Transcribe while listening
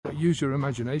use your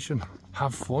imagination,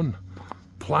 have fun,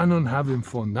 plan on having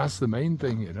fun. That's the main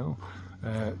thing, you know.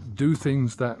 Do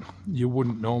things that you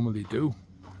wouldn't normally do.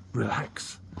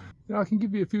 Relax. You know, I can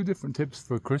give you a few different tips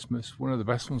for Christmas. One of the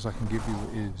best ones I can give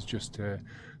you is just to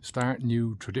start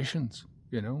new traditions.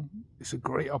 You know, it's a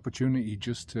great opportunity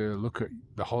just to look at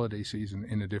the holiday season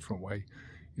in a different way.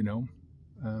 You know,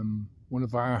 one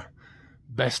of our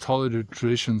best holiday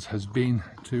traditions has been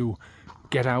to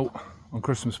get out on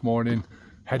Christmas morning,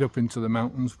 head up into the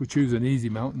mountains. We choose an easy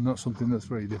mountain, not something that's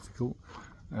very difficult,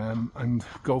 and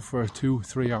go for a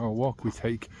 2-3 hour walk. We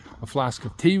take a flask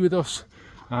of tea with us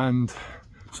and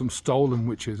some stollen,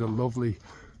 which is a lovely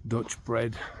Dutch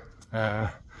bread.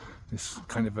 It's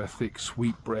kind of a thick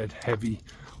sweet bread, heavy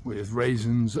with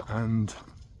raisins, and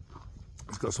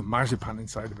it's got some marzipan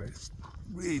inside of it. It's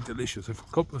really delicious. A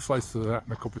couple of slices of that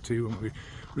and a cup of tea when we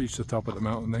reach the top of the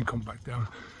mountain, then come back down.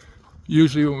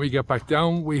 Usually when we get back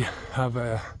down, we have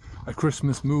a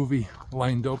Christmas movie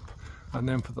lined up, and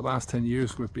then for the last 10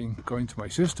 years we've been going to my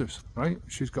sister's, right?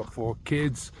 She's got 4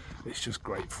 kids. It's just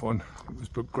great fun. It was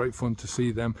great fun to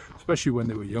see them, especially when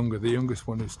they were younger. The youngest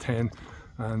one is 10,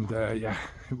 and yeah,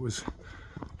 it was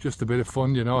just a bit of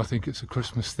fun, you know. I think it's a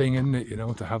Christmas thing, isn't it, you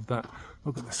know, to have that.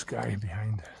 Look at the sky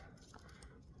behind.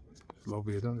 It's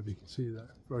lovely. I don't know if you can see that.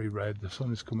 Very red. The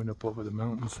sun is coming up over the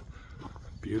mountains.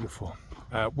 Beautiful.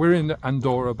 We're in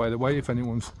Andorra, by the way, if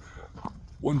anyone's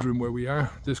wondering where we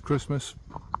are this Christmas.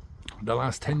 The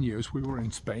last 10 years we were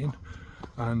in Spain,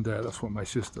 and that's where my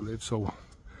sister lives, so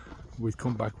we'd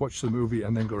come back, watch the movie,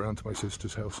 and then go around to my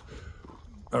sister's house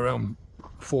around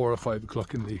 4 or 5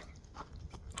 o'clock in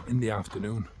the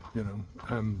afternoon, you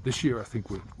know. This year I think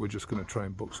we're just going to try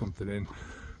and book something in,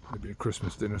 maybe a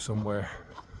Christmas dinner somewhere,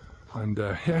 and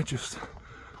yeah, just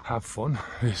have fun.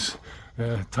 It's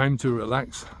time to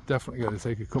relax. Definitely going to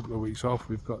take a couple of weeks off.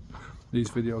 We've got these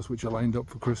videos which are lined up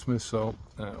for Christmas, so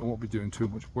I won't be doing too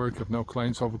much work. I've no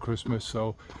clients over Christmas,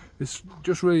 so it's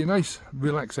just really nice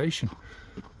relaxation.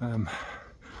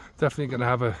 Definitely going to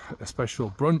have a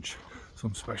special brunch,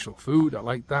 some special food. I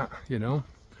like that, you know.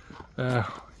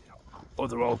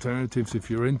 Other alternatives,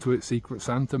 if you're into it, Secret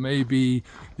Santa maybe,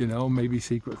 you know, maybe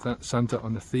Secret Santa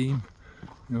on a theme.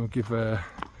 You know, give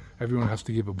everyone has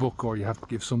to give a book, or you have to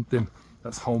give something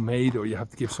that's homemade, or you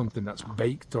have to give something that's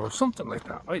baked, or something like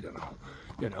that. I don't know,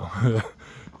 you know.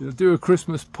 You know, do a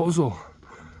Christmas puzzle,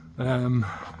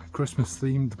 Christmas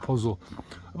themed puzzle.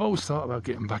 I've always thought about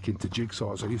getting back into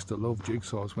jigsaws. I used to love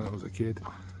jigsaws when I was a kid.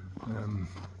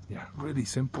 Yeah, really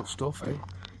simple stuff, eh? You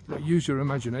know, use your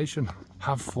imagination,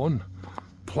 have fun,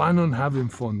 plan on having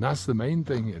fun. That's the main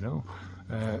thing, you know.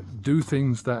 Do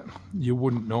things that you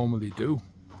wouldn't normally do.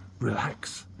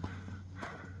 Relax.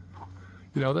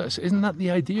 You know, isn't that the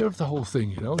idea of the whole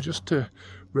thing, you know, just to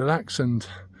relax and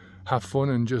have fun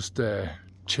and just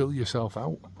chill yourself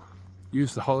out.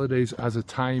 Use the holidays as a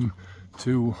time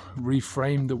to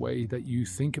reframe the way that you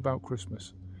think about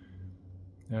Christmas,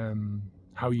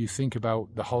 how you think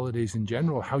about the holidays in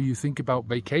general, how you think about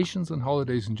vacations and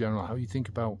holidays in general, how you think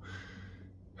about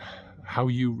how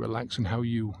you relax and how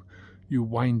you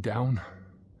wind down.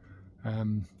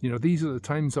 You know, these are the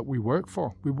times that we work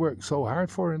for. We work so hard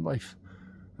for in life.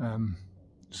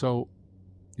 So,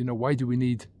 you know, why do we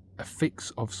need a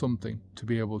fix of something to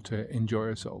be able to enjoy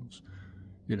ourselves?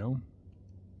 You know,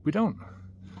 we don't.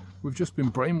 We've just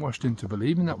been brainwashed into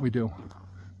believing that we do,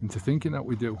 into thinking that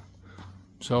we do.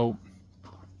 So,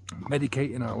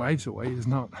 medicating our lives away is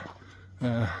not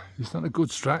a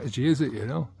good strategy, is it? You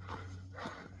know,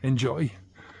 enjoy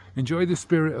the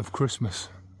spirit of Christmas,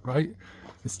 right?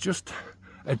 It's just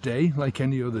a day like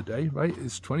any other day, right?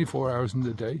 It's 24 hours in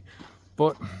the day.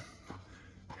 But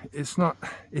it's not,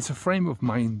 it's a frame of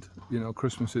mind, you know,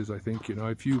 Christmas is, I think, you know,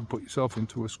 if you put yourself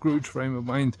into a Scrooge frame of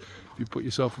mind, if you put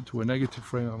yourself into a negative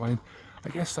frame of mind, I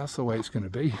guess that's the way it's going to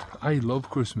be. I love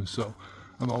Christmas, so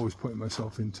I'm always putting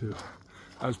myself into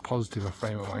as positive a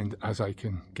frame of mind as I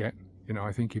can get. You know,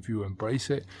 I think if you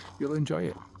embrace it, you'll enjoy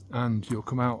it, and you'll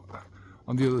come out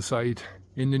on the other side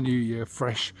in the new year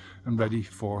fresh and ready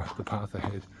for the path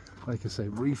ahead. Like I say,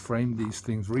 reframe these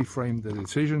things, reframe the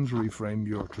decisions, reframe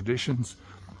your traditions,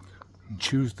 and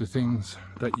choose the things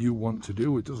that you want to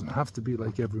do. It doesn't have to be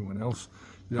like everyone else.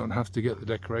 You don't have to get the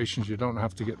decorations, you don't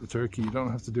have to get the turkey, you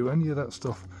don't have to do any of that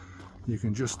stuff. You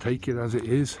can just take it as it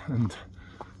is and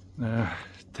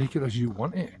take it as you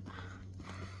want it.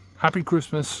 Happy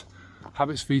Christmas,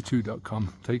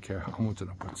 habitsv2.com. Take care, onwards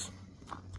and upwards.